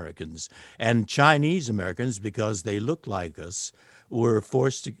Japanese Americans and Chinese Americans, because they looked like us, were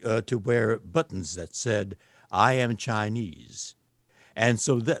forced to wear buttons that said, "I am Chinese." And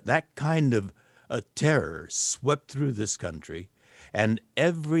so that kind of terror swept through this country, and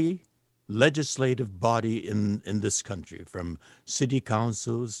every legislative body in this country, from city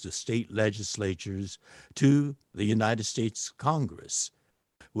councils to state legislatures to the United States Congress.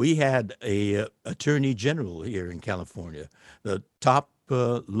 We had a attorney general here in California, the top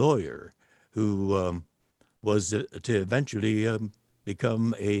lawyer, who was to eventually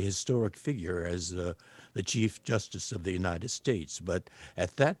become a historic figure as the Chief Justice of the United States. But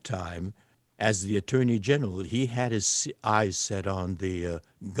at that time, as the Attorney General, he had his eyes set on the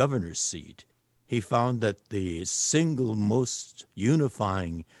governor's seat. He found that the single most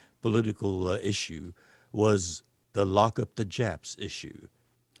unifying political issue was the lock up the Japs issue.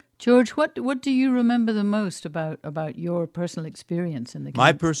 George, what do you remember the most about your personal experience in the camp?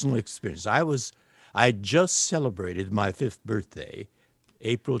 My personal experience. I just celebrated my 5th birthday,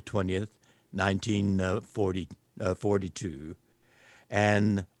 April 20th, 1942,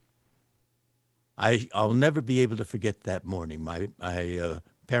 and I'll never be able to forget that morning. My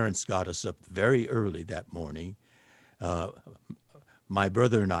parents got us up very early that morning. My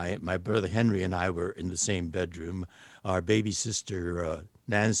brother Henry and I were in the same bedroom. Our baby sister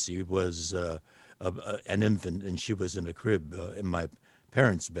Nancy was an infant, and she was in a crib in my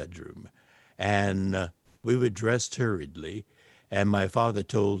parents' bedroom. And we were dressed hurriedly, and my father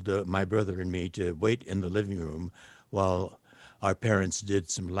told my brother and me to wait in the living room while our parents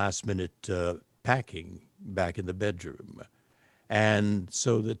did some last-minute packing back in the bedroom. And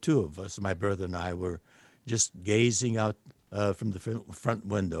so the two of us, my brother and I, were just gazing out from the front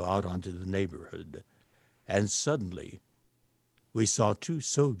window out onto the neighborhood. And suddenly, we saw 2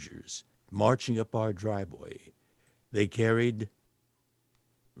 soldiers marching up our driveway. They carried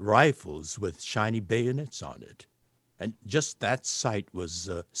rifles with shiny bayonets on it. And just that sight was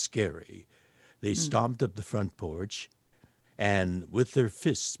scary. They stomped up the front porch and with their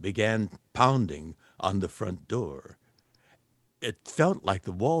fists began pounding on the front door. It felt like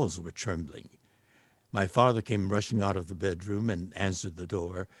the walls were trembling. My father came rushing out of the bedroom and answered the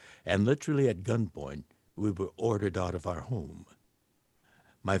door, and literally at gunpoint, we were ordered out of our home.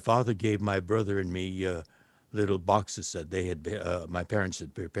 My father gave my brother and me little boxes that my parents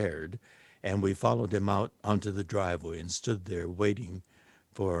had prepared, and we followed him out onto the driveway and stood there waiting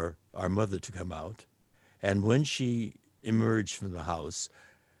for our mother to come out. And when she emerged from the house,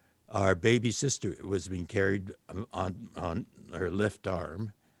 our baby sister was being carried on her left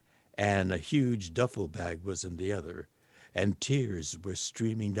arm, and a huge duffel bag was in the other, and tears were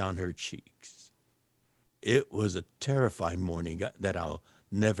streaming down her cheeks. It was a terrifying morning that I'll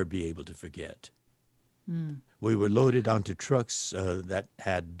never be able to forget. We were loaded onto trucks that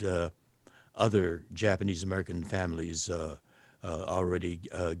had other Japanese American families already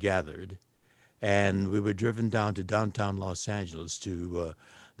gathered, and we were driven down to downtown Los Angeles to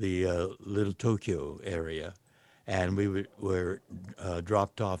the Little Tokyo area, and we were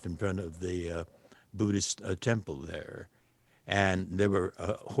dropped off in front of the Buddhist temple there. And there were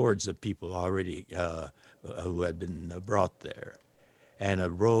hordes of people already who had been brought there, and a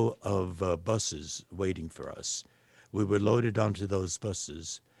row of buses waiting for us. We were loaded onto those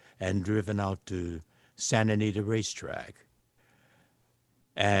buses, and driven out to Santa Anita Racetrack.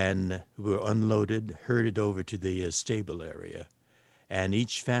 And we were unloaded, herded over to the stable area. And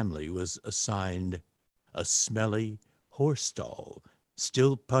each family was assigned a smelly horse stall,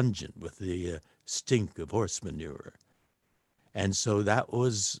 still pungent with the stink of horse manure. And so that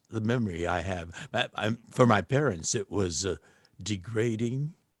was the memory I have. For my parents, it was a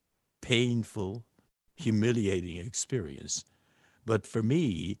degrading, painful, humiliating experience. But for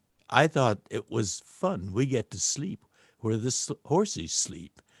me, I thought it was fun. We get to sleep where the horses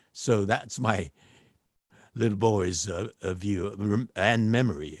sleep. So that's my little boy's view and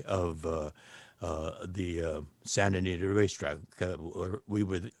memory of the Santa Anita Racetrack. We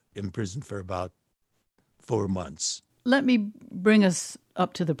were imprisoned for about 4 months. Let me bring us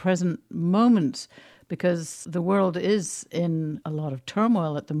up to the present moment, because the world is in a lot of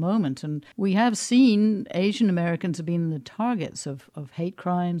turmoil at the moment. And we have seen Asian Americans have been the targets of hate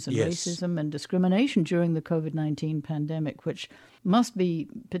crimes and racism and discrimination during the COVID-19 pandemic, which must be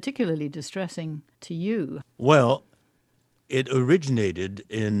particularly distressing to you. Well, it originated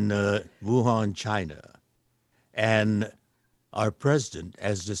in Wuhan, China. And our president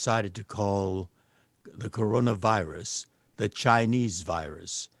has decided to call the coronavirus the Chinese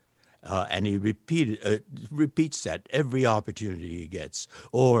virus. And he repeats that every opportunity he gets,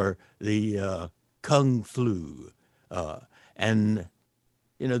 or the Kung flu. And,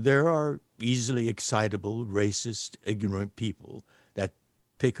 there are easily excitable, racist, ignorant people that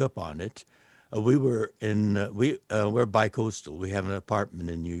pick up on it. We're bicoastal. We have an apartment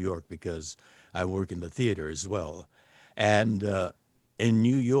in New York because I work in the theater as well. And in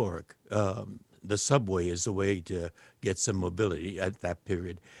New York, the subway is a way to get some mobility at that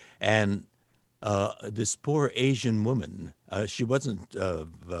period. And this poor Asian woman, she wasn't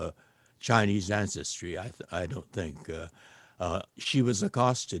of Chinese ancestry, I don't think. She was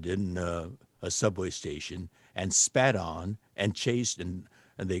accosted in a subway station and spat on and chased, and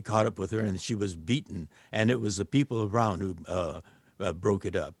they caught up with her, and she was beaten. And it was the people around who broke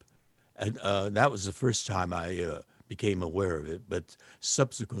it up. And that was the first time I became aware of it, but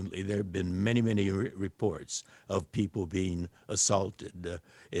subsequently there have been many, many reports of people being assaulted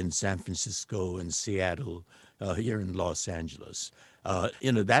in San Francisco and Seattle, here in Los Angeles.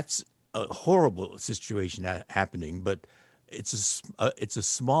 That's a horrible situation happening, but it's a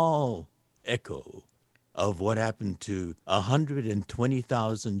small echo of what happened to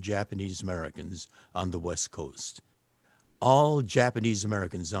 120,000 Japanese Americans on the West Coast. All Japanese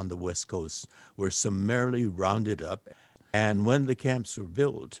Americans on the West Coast were summarily rounded up, and when the camps were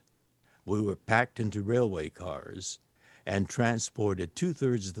built, we were packed into railway cars and transported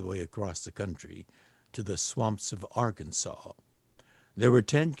 2/3 of the way across the country to the swamps of Arkansas. There were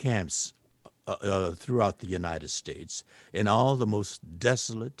 10 camps throughout the United States, in all the most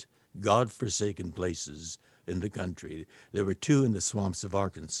desolate, God-forsaken places in the country. There were 2 in the swamps of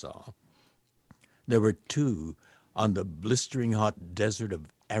Arkansas. There were 2 on the blistering hot desert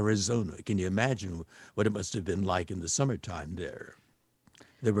of Arizona. Can you imagine what it must have been like in the summertime there?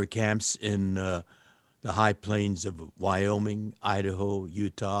 There were camps in the high plains of Wyoming, Idaho,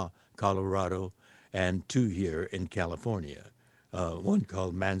 Utah, Colorado, and 2 here in California. One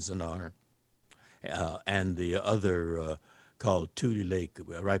called Manzanar, and the other called Tule Lake,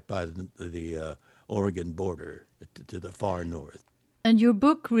 right by the Oregon border to the far north. And your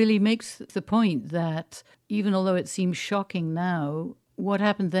book really makes the point that even although it seems shocking now, what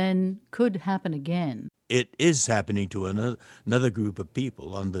happened then could happen again. It is happening to another group of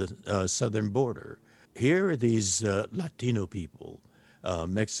people on the southern border. Here are these Latino people,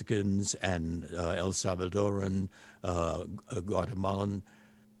 Mexicans and El Salvadoran, Guatemalan,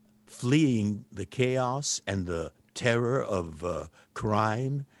 fleeing the chaos and the terror of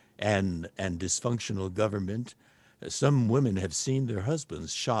crime and dysfunctional government. Some women have seen their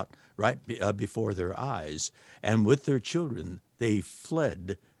husbands shot right before their eyes, and with their children, they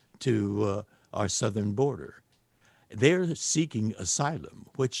fled to our southern border. They're seeking asylum,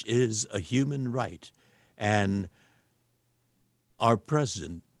 which is a human right, and our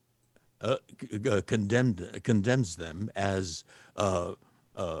president condemns them as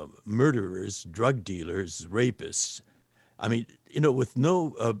murderers, drug dealers, rapists. I mean, with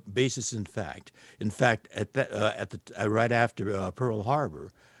no basis in fact. In fact, right after Pearl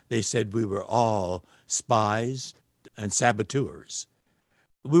Harbor, they said we were all spies and saboteurs.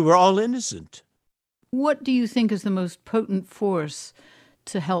 We were all innocent. What do you think is the most potent force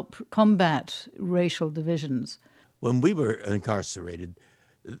to help combat racial divisions? When we were incarcerated,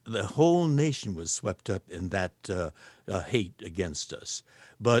 the whole nation was swept up in that hate against us.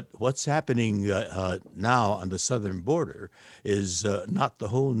 But what's happening now on the southern border is not the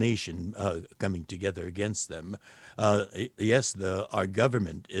whole nation coming together against them. Yes, our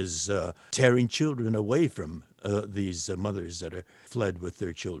government is tearing children away from these mothers that are fled with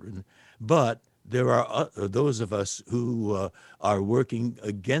their children. But there are those of us who are working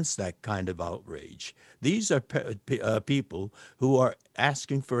against that kind of outrage. These are people who are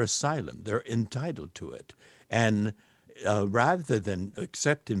asking for asylum. They're entitled to it. And rather than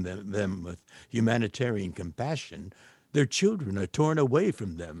accepting them with humanitarian compassion, their children are torn away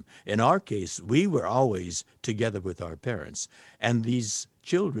from them. In our case, we were always together with our parents. And these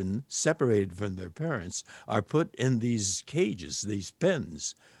children, separated from their parents, are put in these cages, these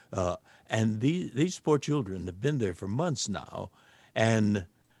pens. And these poor children have been there for months now, and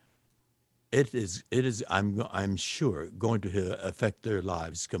it is I'm sure going to affect their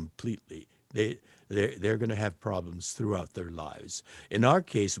lives completely. They're going to have problems throughout their lives. In our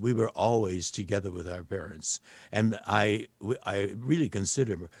case, we were always together with our parents, and I really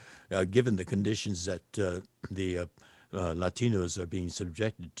consider, given the conditions that the Latinos are being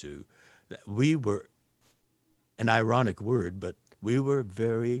subjected to, that we were, an ironic word, but we were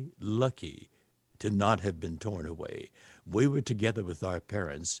very lucky to not have been torn away. We were together with our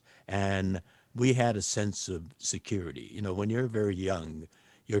parents, and we had a sense of security. You know, when you're very young,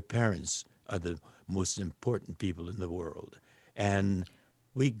 your parents are the most important people in the world. And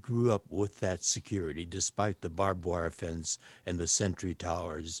we grew up with that security, despite the barbed wire fence and the sentry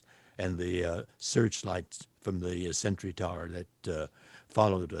towers and the searchlights from the sentry tower that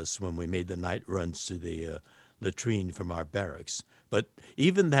followed us when we made the night runs to the latrine from our barracks. But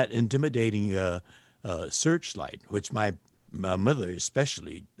even that intimidating searchlight, which my mother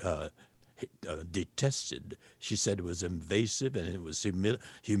especially detested, she said it was invasive and it was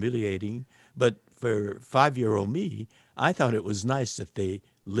humiliating. But for 5-year-old me, I thought it was nice that they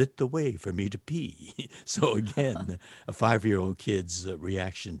lit the way for me to pee. So again, a 5-year-old kid's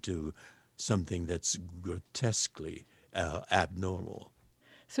reaction to something that's grotesquely abnormal.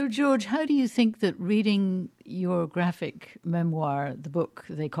 So, George, how do you think that reading your graphic memoir, the book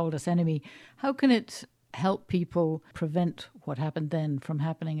They Called Us Enemy, how can it help people prevent what happened then from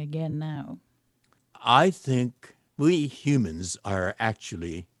happening again now? I think we humans are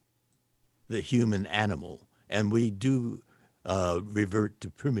actually the human animal, and we do revert to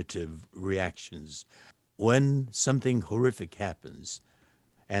primitive reactions. When something horrific happens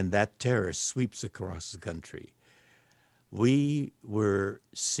and that terror sweeps across the country, we were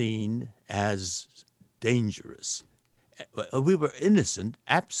seen as dangerous. We were innocent,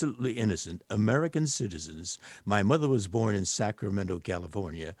 absolutely innocent, American citizens. My mother was born in Sacramento,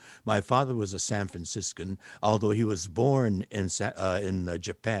 California. My father was a San Franciscan. Although he was born in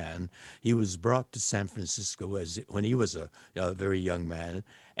Japan, he was brought to San Francisco when he was a very young man.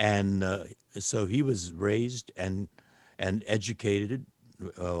 And so he was raised and educated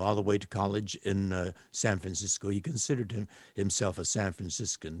all the way to college in San Francisco. He considered himself a San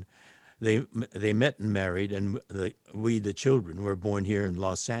Franciscan. They met and married, and we, the children, were born here in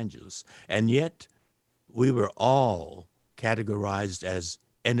Los Angeles. And yet, we were all categorized as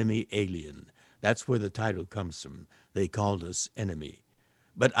enemy alien. That's where the title comes from. They called us enemy.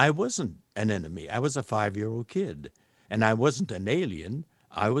 But I wasn't an enemy. I was a 5-year-old kid, and I wasn't an alien.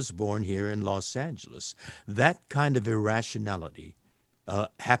 I was born here in Los Angeles. That kind of irrationality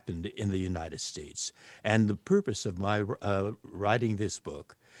happened in the United States. And the purpose of my writing this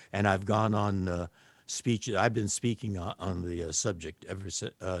book, and I've gone on I've been speaking on the subject ever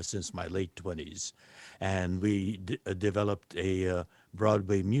since my late 20s. And we developed a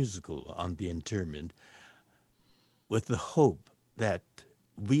Broadway musical on the internment with the hope that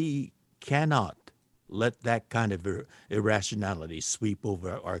we cannot let that kind of irrationality sweep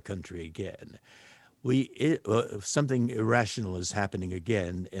over our country again. Something irrational is happening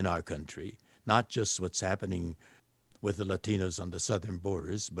again in our country, not just what's happening with the Latinos on the southern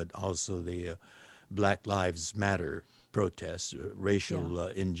borders, but also the Black Lives Matter protests, racial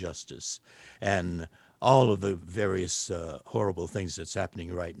injustice, and all of the various horrible things that's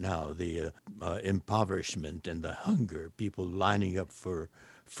happening right now, the impoverishment and the hunger, people lining up for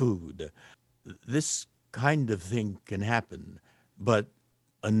food. This kind of thing can happen, but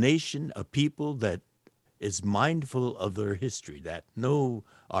a nation, a people that is mindful of their history, that know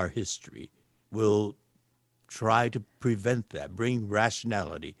our history, will try to prevent that, bring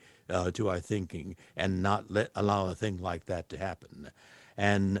rationality to our thinking, and not allow a thing like that to happen.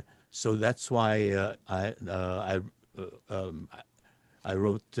 And so that's why I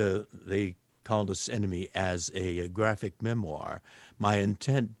wrote They Called Us Enemy as a graphic memoir. my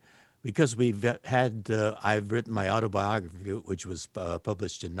intent, because I've written my autobiography, which was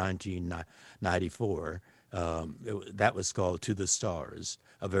published in 1994. That was called To the Stars,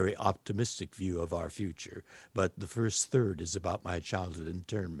 a very optimistic view of our future. But the first third is about my childhood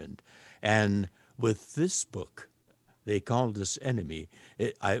internment. And with this book, They Called Us Enemy,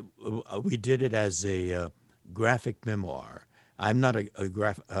 we did it as a graphic memoir. I'm not a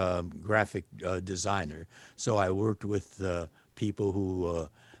graphic designer, so I worked with people who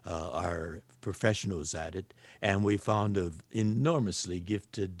are professionals at it, and we found an enormously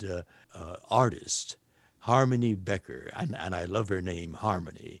gifted artist, Harmony Becker, and I love her name,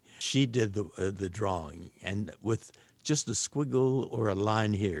 Harmony. She did the drawing, and with just a squiggle or a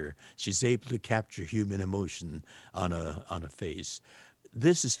line here, she's able to capture human emotion on a face.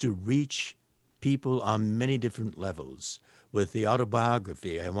 This is to reach people on many different levels. With the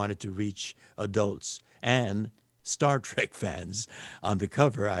autobiography, I wanted to reach adults and Star Trek fans. On the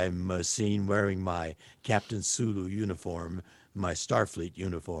cover, I'm seen wearing my Captain Sulu uniform, my Starfleet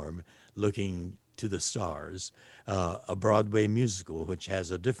uniform, looking to the stars, a Broadway musical which has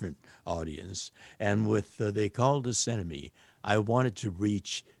a different audience. And with They Called Us Enemy, I wanted to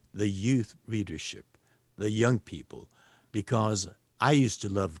reach the youth readership, the young people, because I used to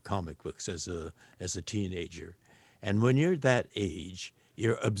love comic books as a teenager. And when you're that age,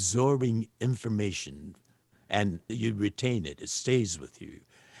 you're absorbing information and you retain it. It stays with you.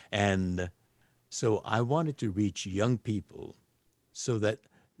 And so I wanted to reach young people so that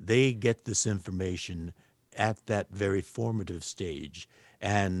they get this information at that very formative stage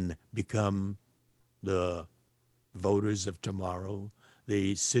and become the voters of tomorrow,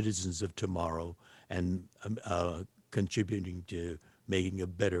 the citizens of tomorrow, and contributing to making a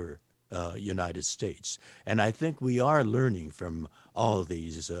better United States. And I think we are learning from all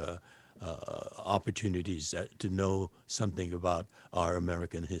these opportunities to know something about our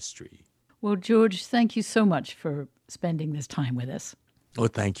American history. Well, George, thank you so much for spending this time with us. Well,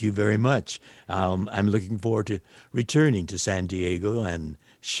 thank you very much. I'm looking forward to returning to San Diego and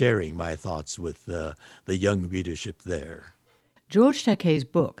sharing my thoughts with the young readership there. George Takei's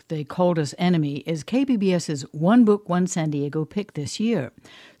book, They Called Us Enemy, is KPBS's One Book, One San Diego pick this year.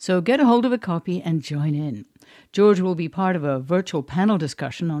 So get a hold of a copy and join in. George will be part of a virtual panel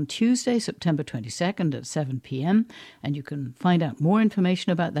discussion on Tuesday, September 22nd at 7 p.m., and you can find out more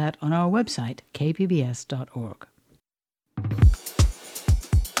information about that on our website, kpbs.org.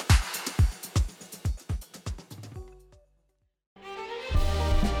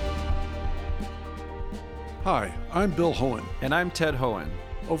 Hi, I'm Bill Hohen. And I'm Ted Hohen.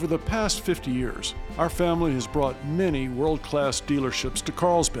 Over the past 50 years, our family has brought many world-class dealerships to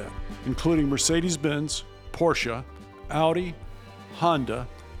Carlsbad, including Mercedes-Benz, Porsche, Audi, Honda,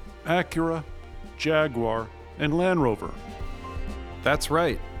 Acura, Jaguar, and Land Rover. That's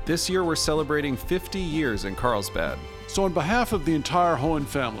right. This year we're celebrating 50 years in Carlsbad. So on behalf of the entire Hohen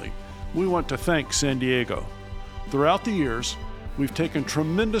family, we want to thank San Diego. Throughout the years, we've taken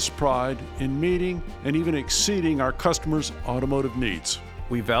tremendous pride in meeting and even exceeding our customers' automotive needs.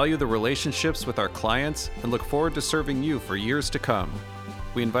 We value the relationships with our clients and look forward to serving you for years to come.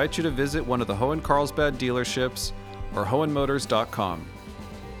 We invite you to visit one of the Hohen Carlsbad dealerships or hohenmotors.com.